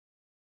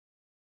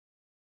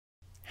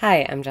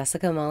Hi, I'm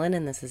Jessica Mullen,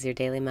 and this is your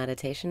daily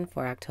meditation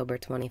for October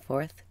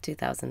 24th,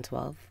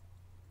 2012.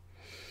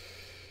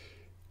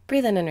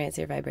 Breathe in and raise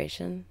your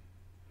vibration.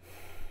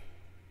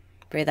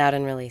 Breathe out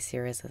and release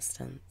your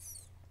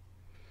resistance.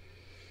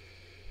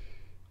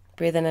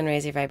 Breathe in and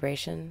raise your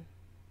vibration.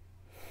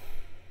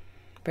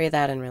 Breathe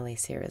out and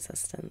release your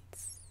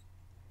resistance.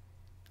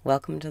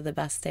 Welcome to the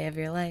best day of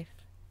your life.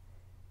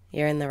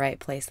 You're in the right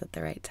place at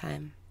the right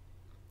time.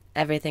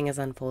 Everything is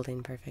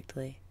unfolding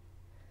perfectly.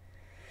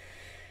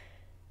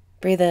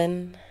 Breathe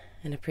in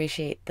and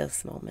appreciate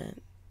this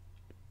moment.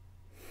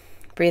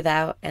 Breathe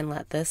out and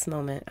let this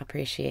moment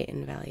appreciate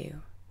and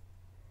value.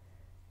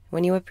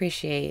 When you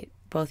appreciate,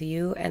 both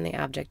you and the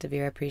object of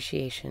your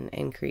appreciation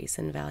increase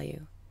in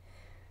value.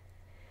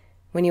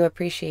 When you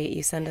appreciate,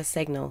 you send a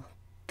signal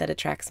that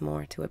attracts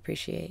more to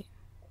appreciate.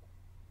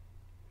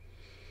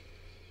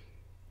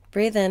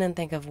 Breathe in and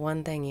think of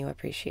one thing you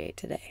appreciate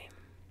today.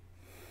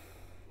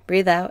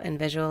 Breathe out and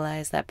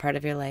visualize that part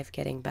of your life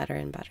getting better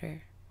and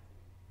better.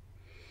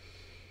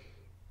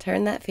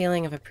 Turn that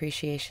feeling of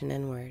appreciation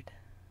inward.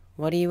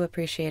 What do you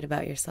appreciate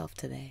about yourself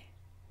today?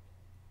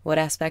 What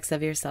aspects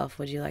of yourself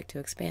would you like to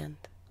expand?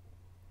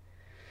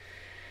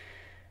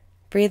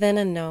 Breathe in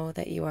and know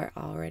that you are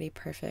already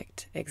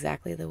perfect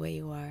exactly the way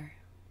you are.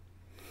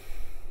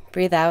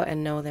 Breathe out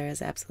and know there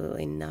is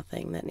absolutely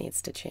nothing that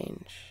needs to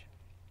change.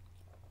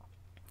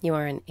 You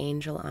are an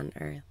angel on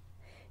earth.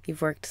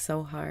 You've worked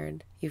so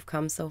hard, you've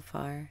come so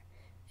far,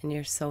 and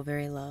you're so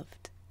very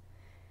loved.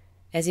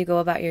 As you go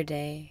about your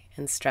day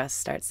and stress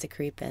starts to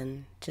creep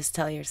in, just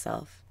tell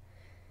yourself,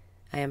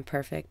 I am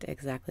perfect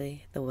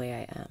exactly the way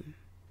I am.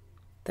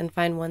 Then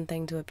find one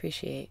thing to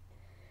appreciate.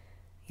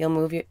 You'll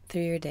move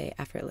through your day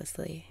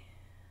effortlessly,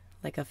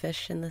 like a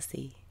fish in the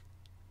sea.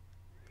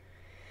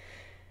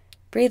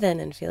 Breathe in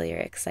and feel your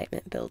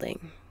excitement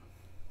building.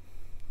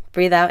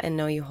 Breathe out and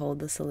know you hold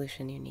the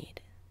solution you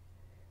need.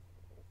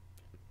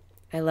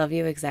 I love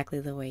you exactly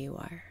the way you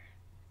are,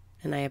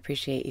 and I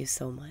appreciate you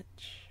so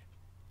much.